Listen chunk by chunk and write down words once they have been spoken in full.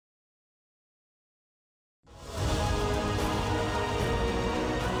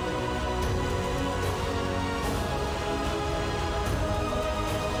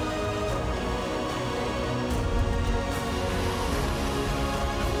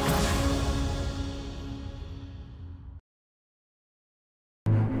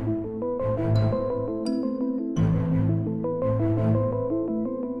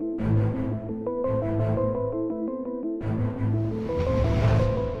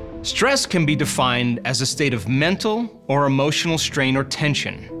Stress can be defined as a state of mental or emotional strain or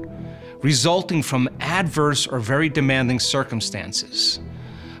tension resulting from adverse or very demanding circumstances.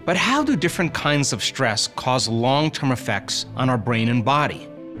 But how do different kinds of stress cause long-term effects on our brain and body?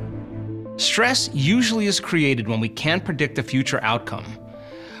 Stress usually is created when we can't predict a future outcome,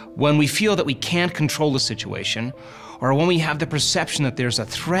 when we feel that we can't control the situation, or when we have the perception that there's a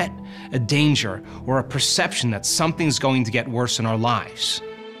threat, a danger, or a perception that something's going to get worse in our lives.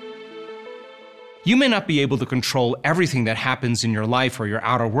 You may not be able to control everything that happens in your life or your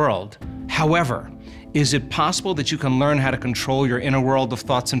outer world. However, is it possible that you can learn how to control your inner world of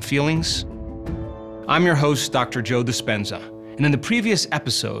thoughts and feelings? I'm your host, Dr. Joe Dispenza, and in the previous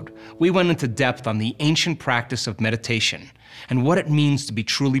episode, we went into depth on the ancient practice of meditation and what it means to be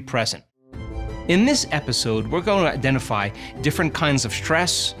truly present. In this episode, we're going to identify different kinds of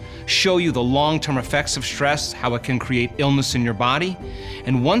stress, show you the long-term effects of stress, how it can create illness in your body,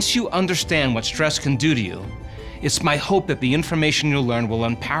 and once you understand what stress can do to you, it's my hope that the information you'll learn will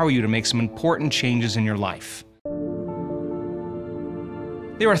empower you to make some important changes in your life.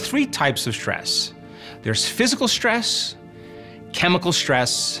 There are three types of stress. There's physical stress, chemical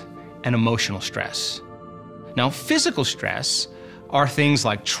stress, and emotional stress. Now, physical stress are things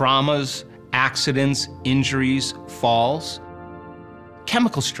like traumas, accidents, injuries, falls.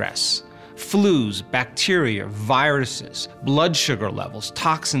 Chemical stress, flus, bacteria, viruses, blood sugar levels,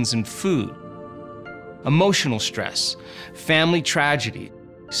 toxins in food. Emotional stress, family tragedy,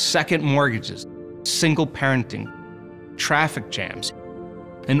 second mortgages, single parenting, traffic jams.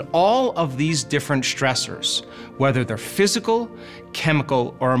 And all of these different stressors, whether they're physical,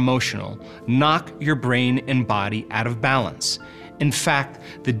 chemical, or emotional, knock your brain and body out of balance. In fact,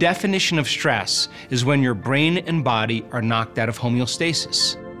 the definition of stress is when your brain and body are knocked out of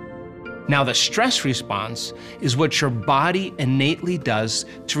homeostasis. Now, the stress response is what your body innately does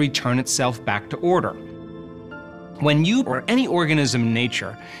to return itself back to order. When you or any organism in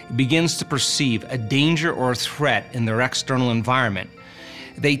nature begins to perceive a danger or a threat in their external environment,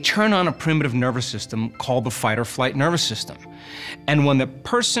 they turn on a primitive nervous system called the fight or flight nervous system. And when the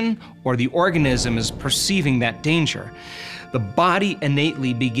person or the organism is perceiving that danger, the body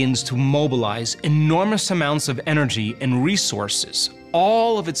innately begins to mobilize enormous amounts of energy and resources.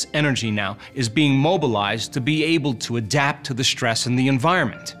 All of its energy now is being mobilized to be able to adapt to the stress in the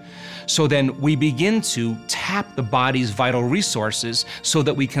environment. So then we begin to tap the body's vital resources so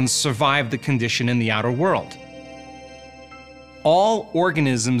that we can survive the condition in the outer world. All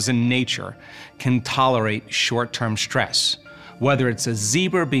organisms in nature can tolerate short-term stress, whether it's a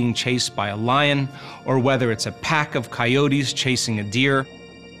zebra being chased by a lion or whether it's a pack of coyotes chasing a deer.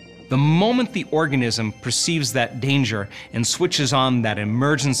 The moment the organism perceives that danger and switches on that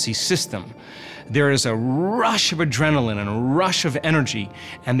emergency system, there is a rush of adrenaline and a rush of energy,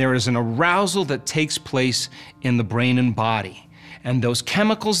 and there is an arousal that takes place in the brain and body. And those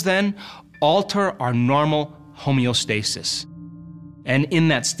chemicals then alter our normal homeostasis. And in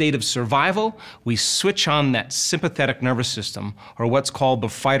that state of survival, we switch on that sympathetic nervous system, or what's called the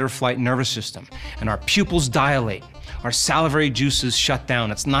fight or flight nervous system, and our pupils dilate, our salivary juices shut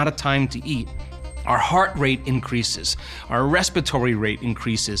down, it's not a time to eat. Our heart rate increases, our respiratory rate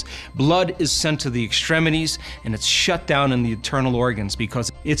increases, blood is sent to the extremities, and it's shut down in the internal organs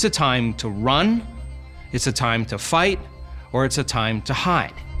because it's a time to run, it's a time to fight, or it's a time to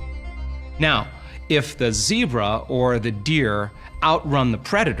hide. Now, if the zebra or the deer outrun the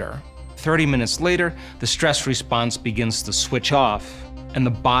predator, 30 minutes later, the stress response begins to switch off and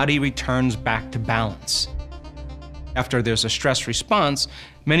the body returns back to balance. After there's a stress response,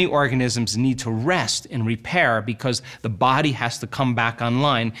 many organisms need to rest and repair because the body has to come back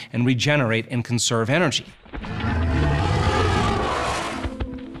online and regenerate and conserve energy.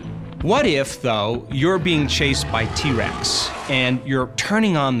 What if, though, you're being chased by T-Rex and you're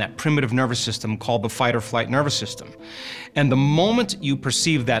turning on that primitive nervous system called the fight or flight nervous system, and the moment you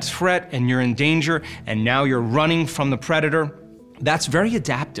perceive that threat and you're in danger and now you're running from the predator, that's very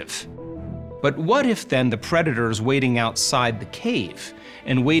adaptive. But what if then the predator is waiting outside the cave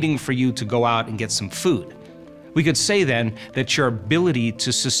and waiting for you to go out and get some food? We could say then that your ability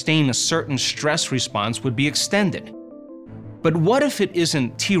to sustain a certain stress response would be extended. But what if it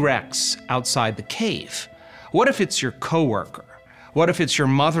isn't T-Rex outside the cave? What if it's your coworker? What if it's your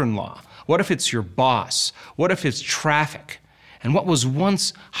mother-in-law? What if it's your boss? What if it's traffic? And what was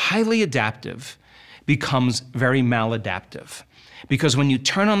once highly adaptive becomes very maladaptive. Because when you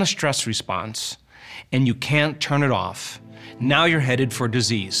turn on the stress response and you can't turn it off, now you're headed for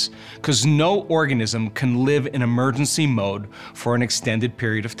disease, because no organism can live in emergency mode for an extended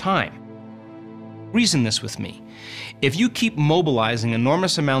period of time. Reason this with me. If you keep mobilizing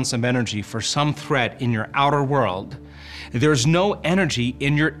enormous amounts of energy for some threat in your outer world, there's no energy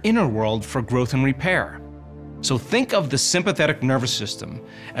in your inner world for growth and repair. So think of the sympathetic nervous system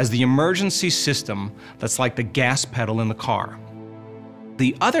as the emergency system that's like the gas pedal in the car.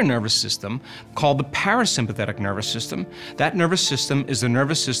 The other nervous system, called the parasympathetic nervous system, that nervous system is the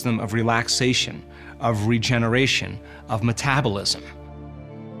nervous system of relaxation, of regeneration, of metabolism.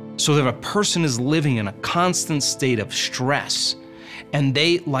 So that if a person is living in a constant state of stress, and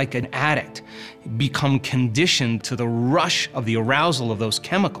they, like an addict, become conditioned to the rush of the arousal of those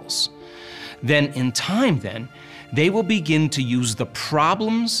chemicals, then in time they will begin to use the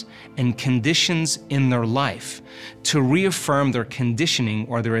problems and conditions in their life to reaffirm their conditioning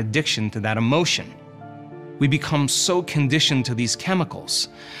or their addiction to that emotion. We become so conditioned to these chemicals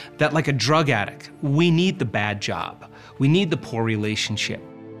that, like a drug addict, we need the bad job, we need the poor relationship,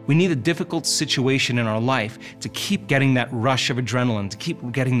 we need a difficult situation in our life to keep getting that rush of adrenaline, to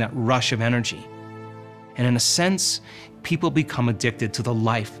keep getting that rush of energy. And in a sense, people become addicted to the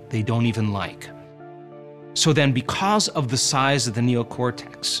life they don't even like. So then, because of the size of the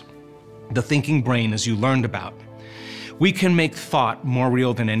neocortex, the thinking brain, as you learned about, we can make thought more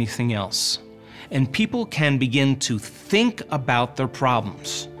real than anything else. And people can begin to think about their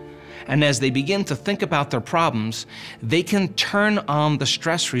problems. And as they begin to think about their problems, they can turn on the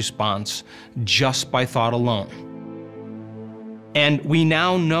stress response just by thought alone. And we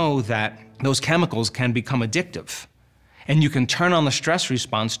now know that those chemicals can become addictive. And you can turn on the stress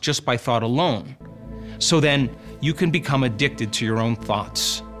response just by thought alone. So then you can become addicted to your own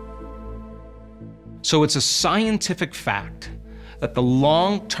thoughts. So it's a scientific fact that the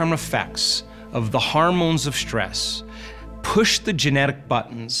long-term effects of the hormones of stress push the genetic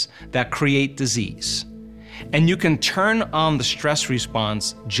buttons that create disease. And you can turn on the stress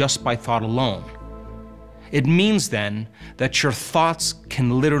response just by thought alone. It means then that your thoughts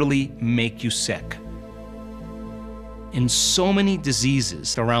can literally make you sick. And so many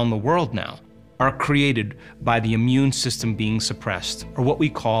diseases around the world now are created by the immune system being suppressed, or what we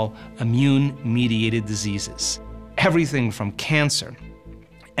call immune-mediated diseases. Everything from cancer,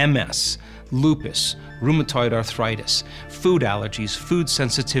 MS, lupus, rheumatoid arthritis, food allergies, food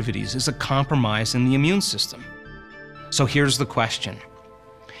sensitivities is a compromise in the immune system. So here's the question.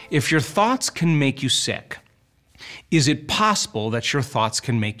 If your thoughts can make you sick, is it possible that your thoughts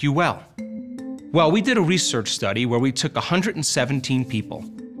can make you well? Well, we did a research study where we took 117 people,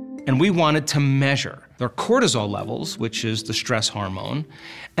 and we wanted to measure their cortisol levels, which is the stress hormone,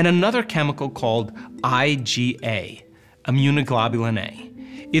 and another chemical called IgA, immunoglobulin A.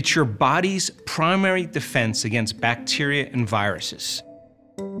 It's your body's primary defense against bacteria and viruses.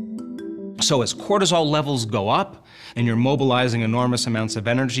 So as cortisol levels go up, and you're mobilizing enormous amounts of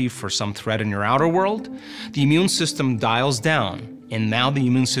energy for some threat in your outer world, the immune system dials down. And now the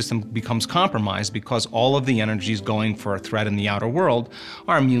immune system becomes compromised because all of the energy is going for a threat in the outer world.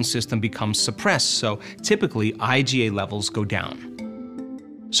 Our immune system becomes suppressed, so typically IgA levels go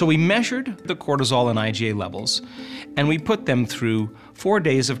down. So we measured the cortisol and IgA levels, and we put them through 4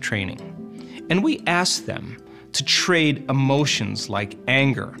 days of training. And we asked them to trade emotions like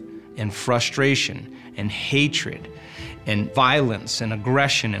anger and frustration and hatred and violence and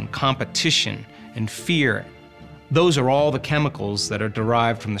aggression and competition and fear. Those are all the chemicals that are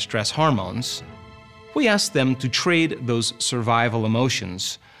derived from the stress hormones. We asked them to trade those survival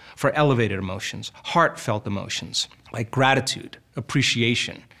emotions for elevated emotions, heartfelt emotions, like gratitude,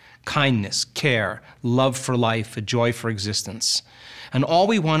 appreciation, kindness, care, love for life, a joy for existence. And all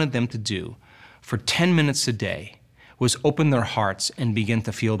we wanted them to do for 10 minutes a day was open their hearts and begin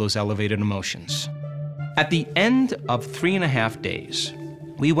to feel those elevated emotions. At the end of 3.5 days,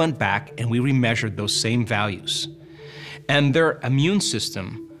 we went back and we remeasured those same values. And their immune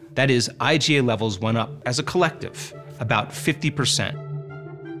system, that is, IgA levels went up as a collective, about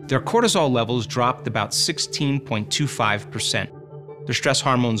 50%. Their cortisol levels dropped about 16.25%. Their stress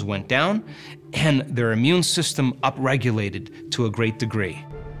hormones went down, and their immune system upregulated to a great degree.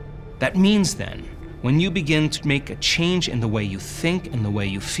 That means then, when you begin to make a change in the way you think and the way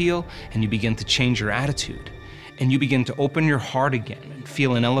you feel, and you begin to change your attitude, and you begin to open your heart again and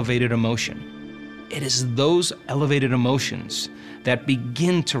feel an elevated emotion, it is those elevated emotions that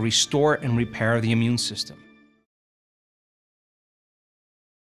begin to restore and repair the immune system.